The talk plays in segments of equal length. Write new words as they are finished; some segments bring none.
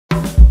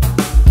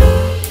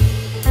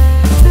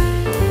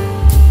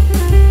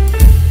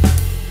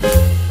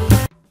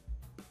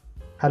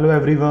Hello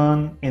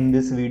everyone, in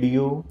this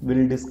video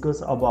we'll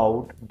discuss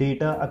about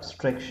data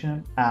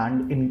abstraction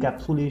and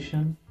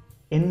encapsulation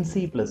in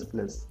C++.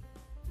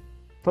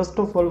 First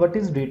of all, what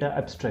is data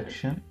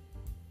abstraction?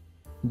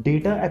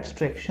 Data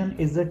abstraction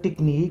is a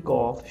technique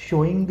of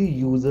showing the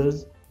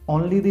users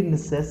only the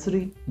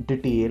necessary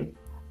detail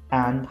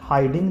and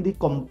hiding the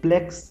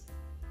complex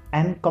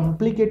and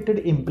complicated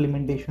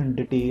implementation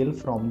detail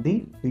from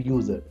the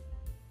user.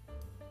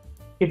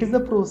 It is a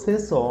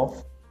process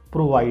of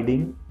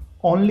providing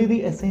only the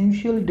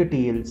essential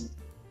details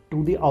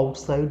to the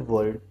outside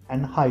world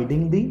and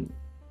hiding the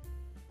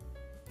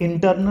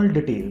internal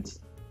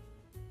details.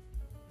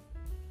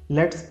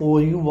 Let's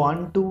suppose you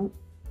want to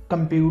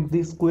compute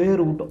the square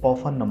root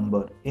of a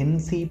number in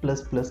C++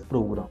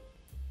 program.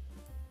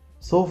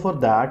 So for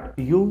that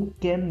you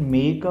can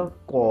make a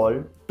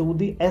call to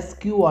the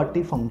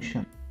sqrt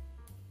function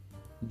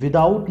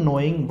without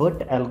knowing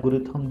what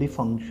algorithm the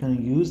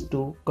function used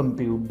to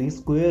compute the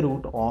square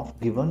root of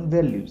given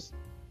values.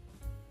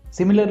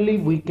 Similarly,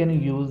 we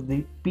can use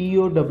the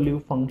POW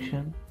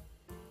function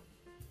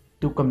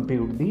to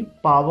compute the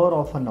power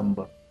of a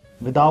number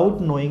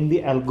without knowing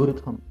the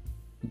algorithm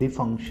the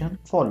function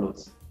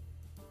follows.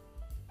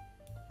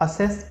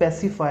 Access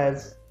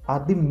specifiers are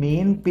the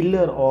main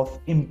pillar of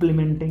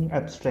implementing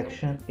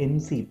abstraction in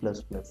C++.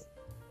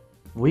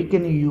 We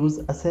can use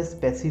access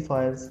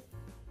specifiers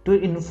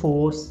to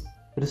enforce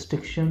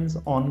restrictions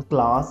on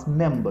class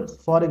members.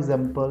 For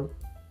example,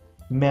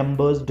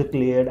 members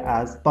declared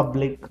as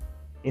public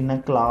in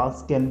a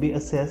class can be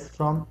accessed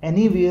from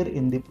anywhere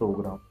in the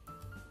program.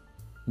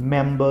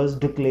 Members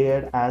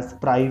declared as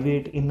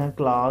private in a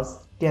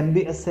class can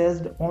be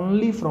accessed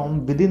only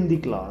from within the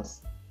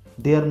class.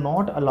 They are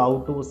not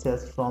allowed to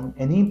access from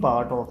any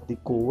part of the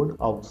code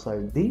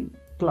outside the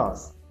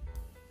class.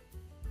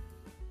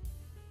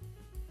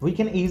 We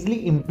can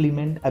easily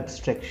implement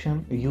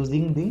abstraction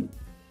using the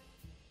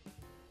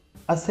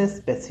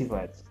access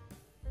specifiers.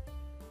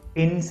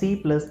 In C++,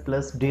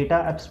 data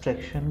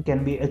abstraction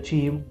can be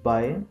achieved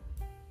by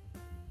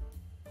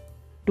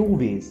two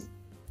ways.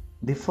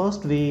 The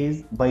first way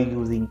is by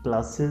using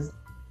classes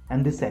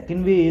and the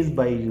second way is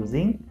by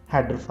using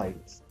header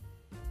files.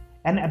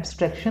 An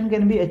abstraction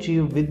can be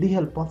achieved with the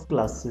help of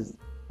classes.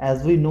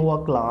 As we know,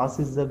 a class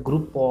is a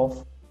group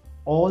of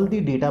all the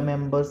data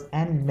members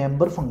and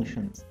member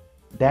functions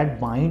that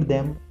bind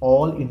them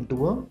all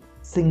into a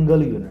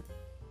single unit.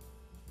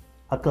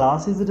 A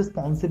class is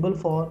responsible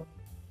for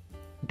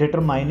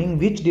determining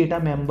which data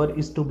member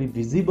is to be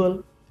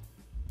visible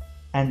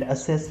and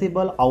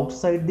accessible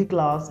outside the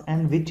class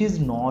and which is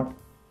not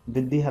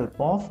with the help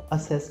of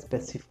access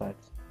specifiers.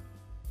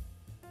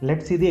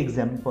 Let's see the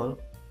example.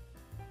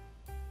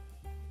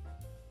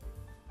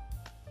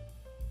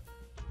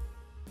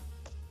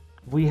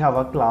 We have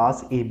a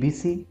class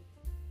ABC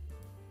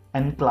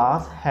and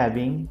class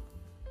having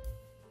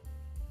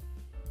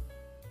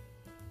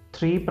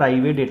three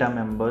private data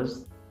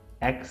members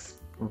X,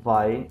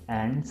 Y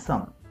and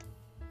sum.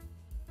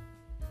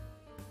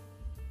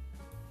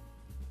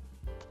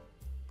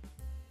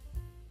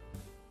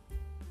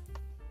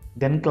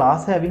 Then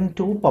class having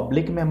two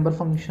public member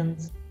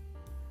functions.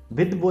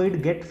 With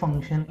void get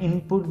function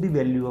input the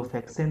value of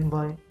X and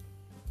Y.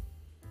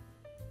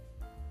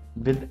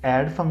 With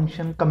add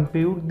function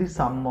compute the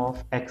sum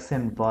of X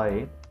and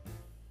Y.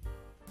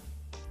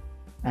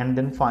 And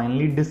then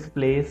finally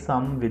display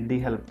sum with the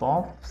help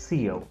of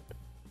cout.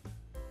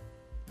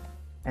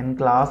 And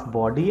class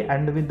body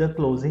end with the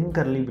closing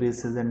curly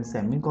braces and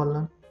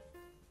semicolon.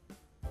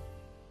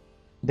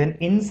 Then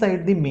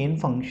inside the main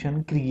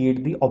function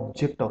create the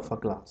object of a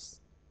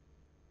class.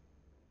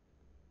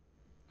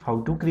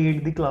 How to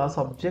create the class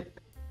object?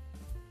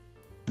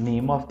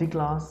 Name of the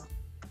class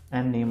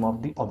and name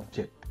of the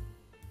object.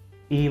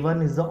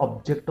 A1 is the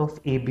object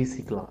of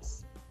ABC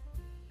class.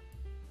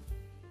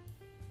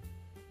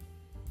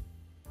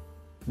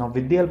 Now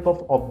with the help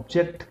of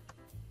object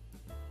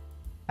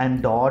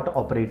and dot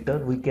operator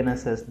we can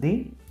access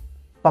the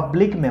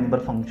public member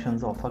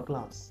functions of a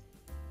class.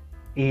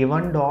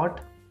 A1 dot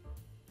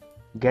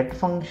get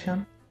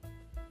function.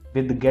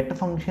 With get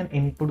function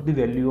input the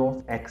value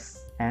of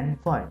X and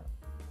Y.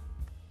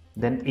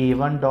 Then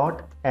A1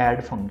 dot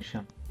add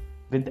function.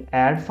 With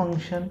add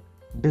function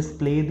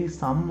display the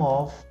sum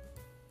of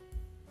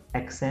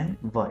X and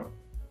Y.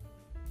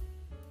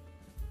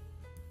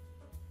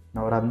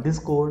 Now run this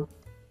code.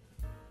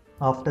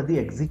 After the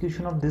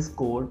execution of this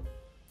code,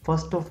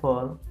 first of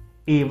all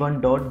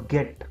A1 dot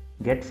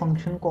get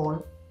function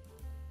call.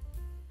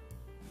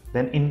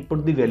 Then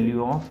input the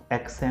value of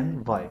X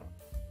and Y.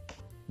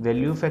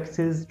 Value of X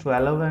is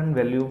 12 and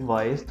value of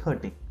Y is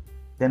 30.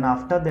 Then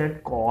after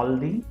that call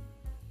the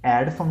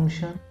add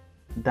function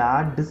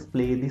that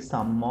display the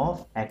sum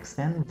of X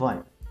and Y.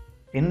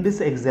 In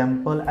this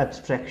example,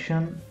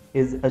 abstraction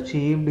is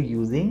achieved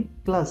using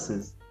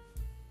classes.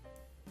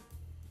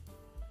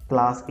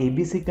 Class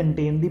ABC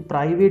contains the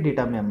private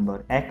data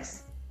member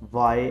X,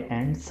 Y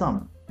and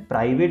sum.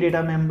 Private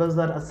data members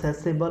are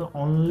accessible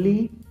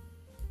only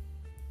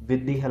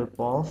with the help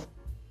of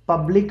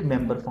public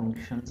member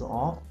functions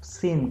of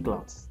same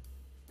class.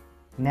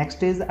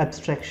 Next is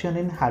abstraction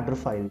in header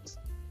files.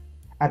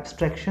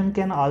 Abstraction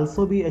can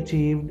also be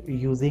achieved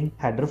using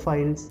header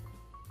files.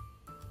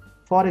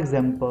 For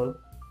example,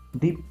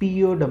 the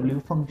POW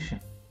function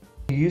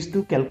used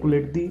to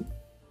calculate the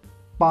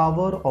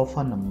power of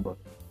a number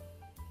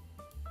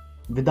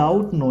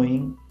without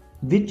knowing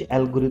which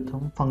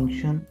algorithm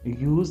function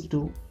used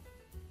to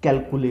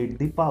calculate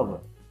the power.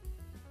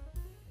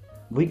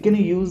 We can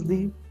use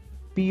the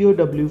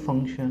POW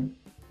function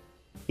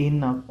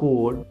in a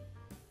code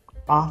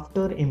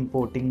after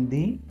importing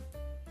the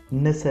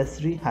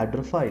necessary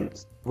header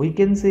files. We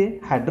can say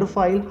header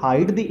file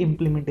hide the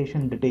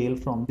implementation detail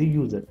from the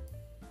user.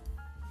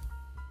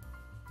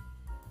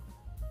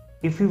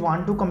 If we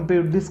want to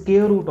compute the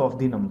square root of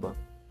the number,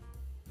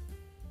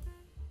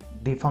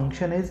 the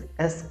function is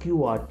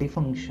sqrt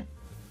function.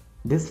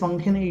 This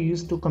function is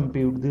used to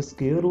compute the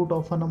square root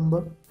of a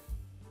number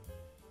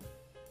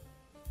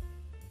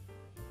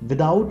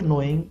without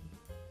knowing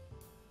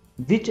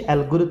which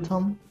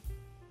algorithm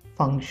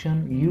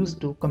function used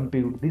to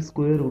compute the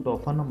square root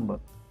of a number.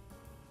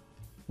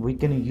 We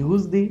can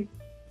use the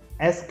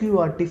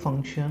sqrt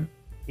function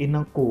in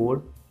a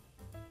code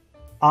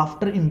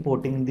after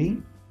importing the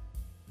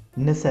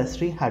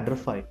necessary header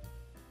file.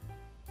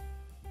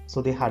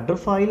 So the header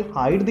file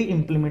hide the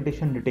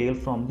implementation detail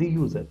from the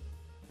user.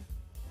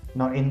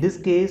 Now in this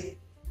case,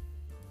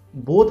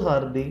 both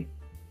are the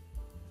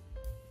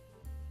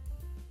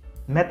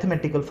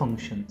mathematical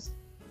functions,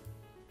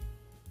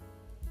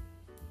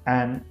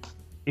 and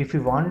if we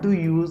want to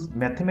use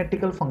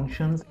mathematical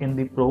functions in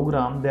the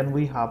program, then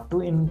we have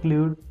to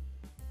include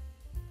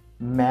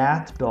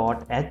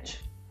math.h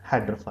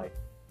header file.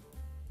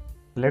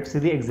 Let's see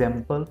the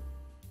example.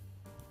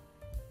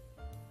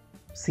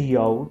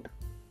 Cout,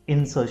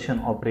 insertion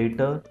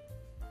operator,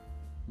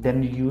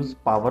 then use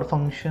power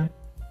function.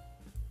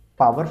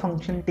 Power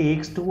function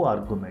takes two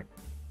arguments.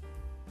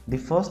 The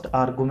first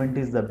argument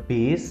is the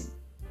base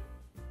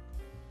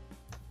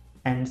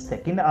and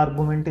second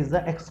argument is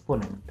the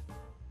exponent.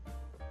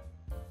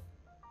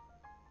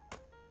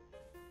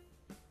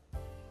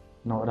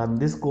 Now run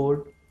this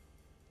code.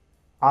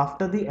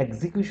 After the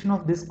execution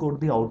of this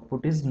code, the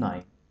output is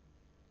 9.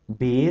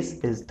 Base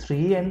is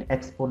 3 and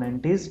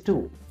exponent is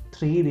 2.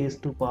 3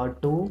 raised to power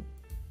 2.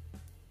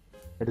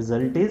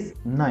 Result is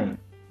 9.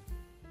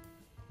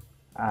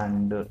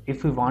 And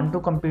if we want to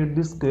compute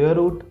the square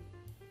root,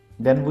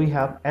 then we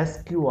have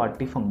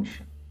sqrt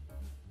function.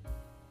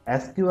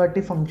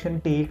 Sqrt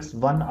function takes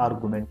one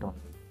argument only.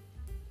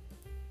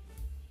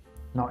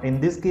 Now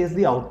in this case,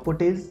 the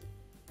output is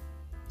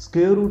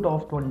square root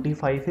of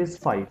 25 is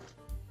 5.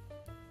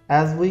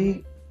 As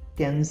we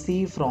can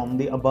see from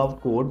the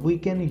above code, we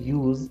can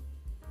use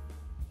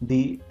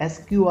the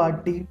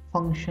sqrt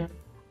function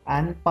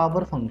and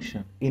power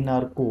function in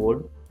our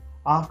code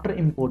after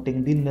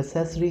importing the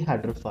necessary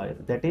header file,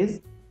 that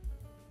is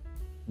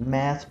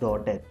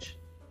math.h,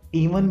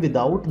 even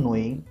without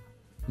knowing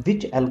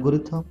which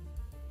algorithm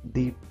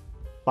the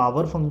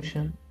power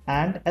function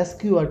and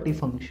sqrt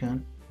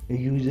function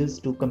uses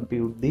to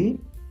compute the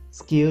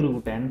square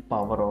root and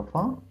power of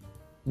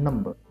a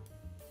number.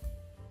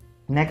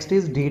 Next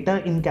is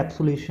data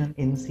encapsulation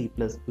in C++.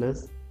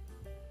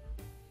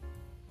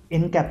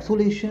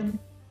 Encapsulation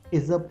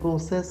is a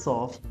process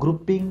of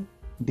grouping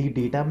the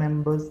data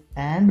members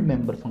and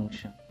member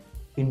function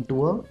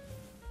into a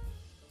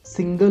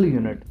single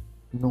unit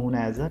known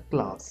as a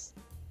class.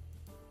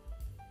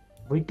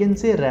 We can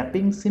say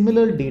wrapping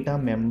similar data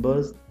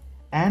members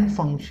and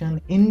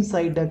function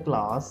inside a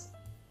class.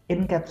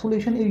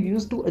 Encapsulation is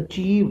used to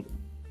achieve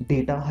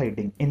data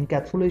hiding.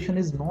 Encapsulation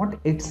is not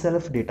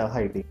itself data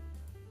hiding.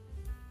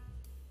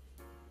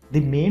 The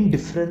main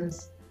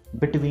difference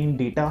between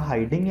data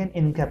hiding and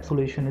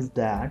encapsulation is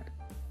that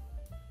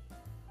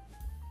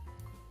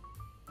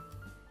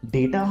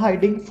data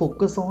hiding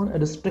focuses on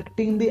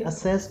restricting the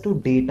access to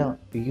data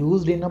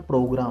used in a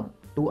program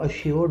to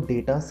assure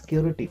data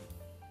security,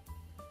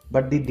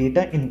 but the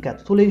data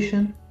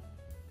encapsulation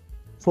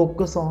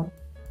focuses on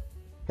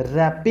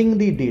wrapping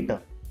the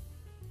data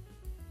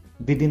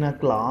within a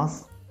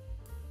class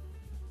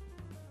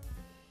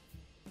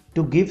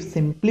to give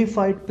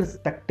simplified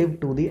perspective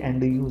to the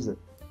end user.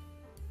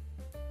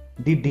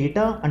 The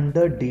data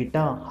under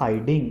data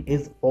hiding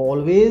is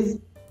always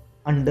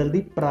under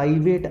the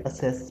private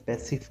access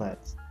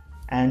specifiers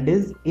and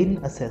is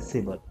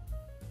inaccessible,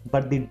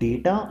 but the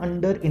data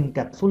under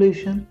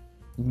encapsulation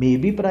may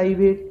be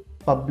private,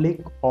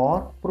 public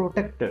or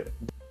protected.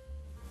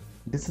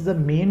 This is the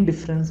main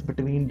difference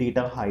between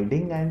data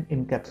hiding and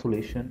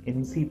encapsulation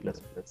in C++.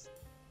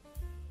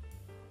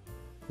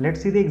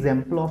 Let's see the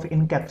example of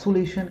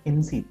encapsulation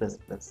in C++.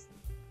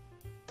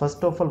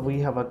 First of all, we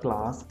have a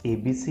class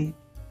ABC,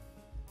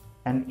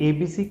 an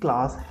ABC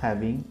class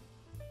having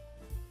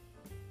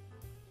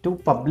two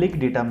public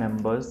data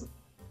members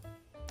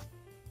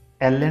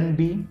L and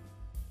B,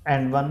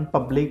 and one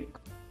public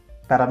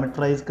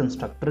parameterized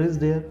constructor is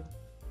there.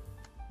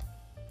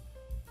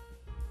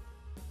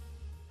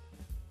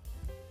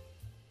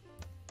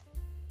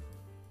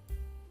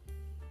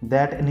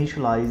 That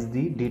initialize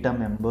the data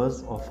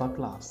members of a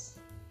class.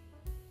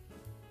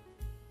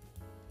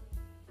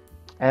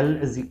 L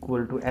is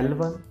equal to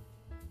L1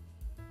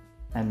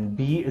 and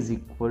B is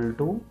equal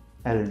to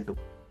L2.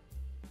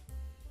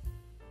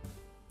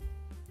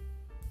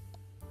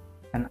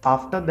 And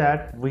after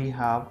that we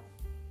have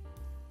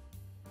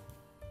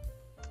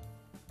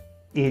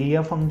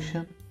area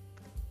function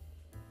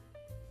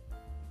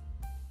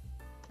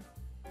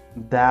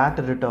that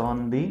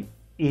return the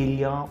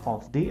area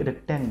of the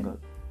rectangle.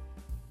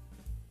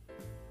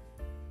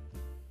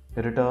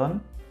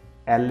 Return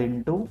L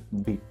into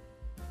B.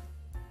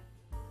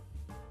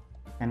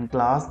 And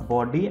class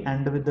body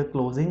end with the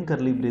closing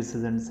curly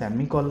braces and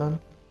semicolon.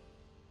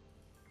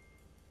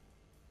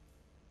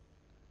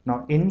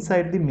 Now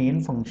inside the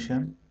main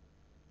function,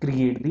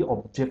 create the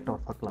object of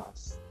a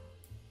class.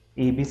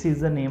 ABC is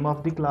the name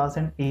of the class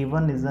and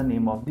A1 is the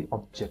name of the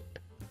object.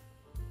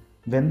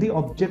 When the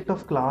object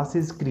of class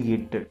is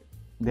created,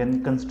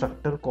 then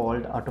constructor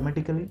called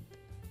automatically.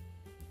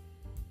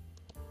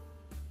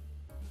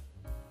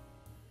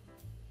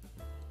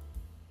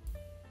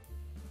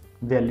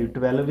 Value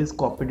 12 is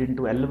copied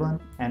into L1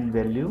 and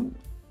value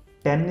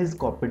 10 is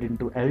copied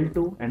into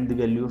L2 and the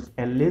value of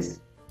L is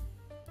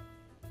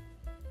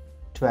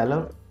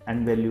 12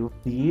 and value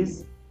of B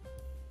is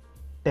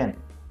 10.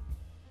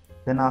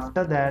 Then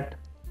after that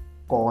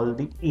call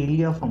the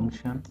area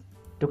function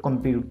to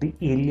compute the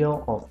area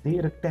of the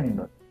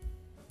rectangle.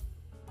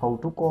 How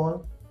to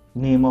call?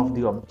 Name of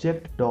the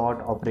object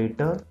dot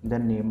operator,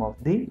 then name of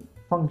the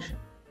function.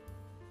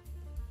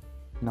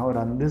 Now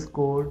run this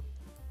code.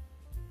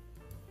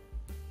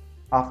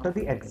 After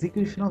the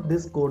execution of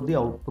this code, the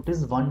output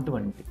is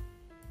 120.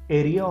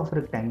 Area of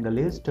rectangle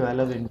is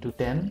 12 into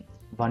 10,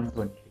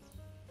 120.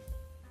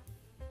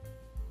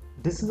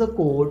 This is a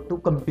code to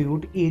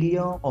compute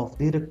area of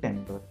the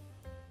rectangle.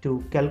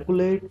 To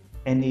calculate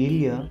an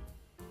area,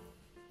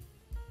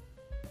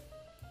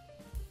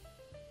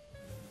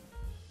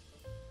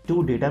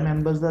 two data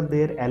members are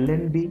there, L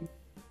and B,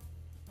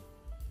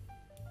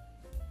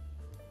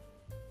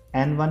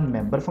 and one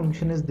member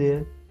function is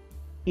there,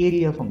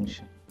 area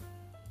function.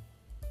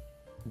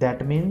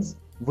 That means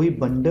we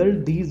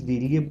bundled these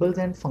variables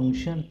and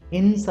function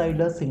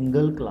inside a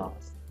single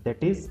class,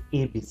 that is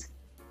ABC.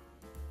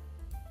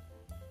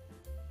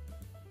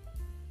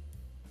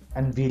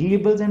 And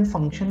variables and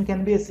function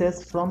can be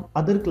accessed from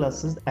other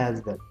classes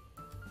as well.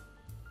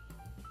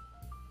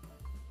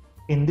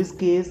 In this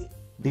case,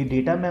 the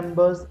data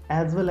members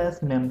as well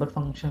as member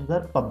functions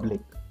are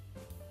public.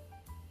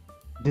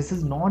 This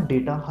is not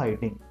data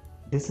hiding.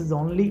 This is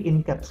only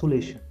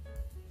encapsulation.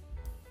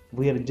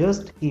 We are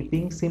just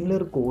keeping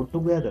similar code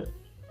together.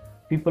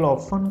 People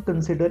often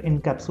consider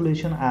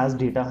encapsulation as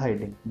data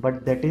hiding,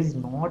 but that is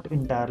not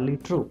entirely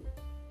true.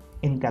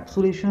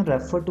 Encapsulation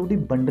refers to the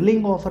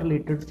bundling of a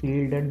related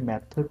field and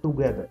method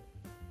together.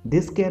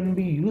 This can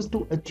be used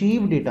to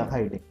achieve data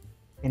hiding.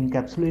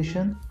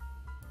 Encapsulation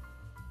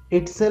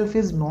itself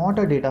is not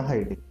a data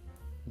hiding.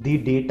 The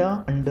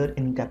data under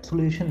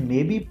encapsulation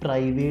may be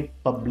private,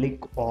 public,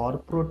 or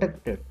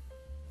protected.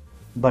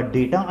 But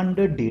data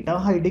under data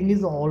hiding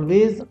is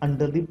always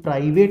under the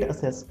private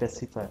access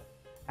specifier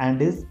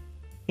and is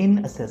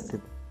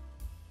inaccessible.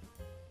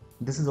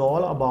 This is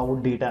all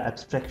about data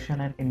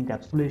abstraction and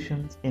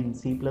encapsulations in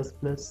C++.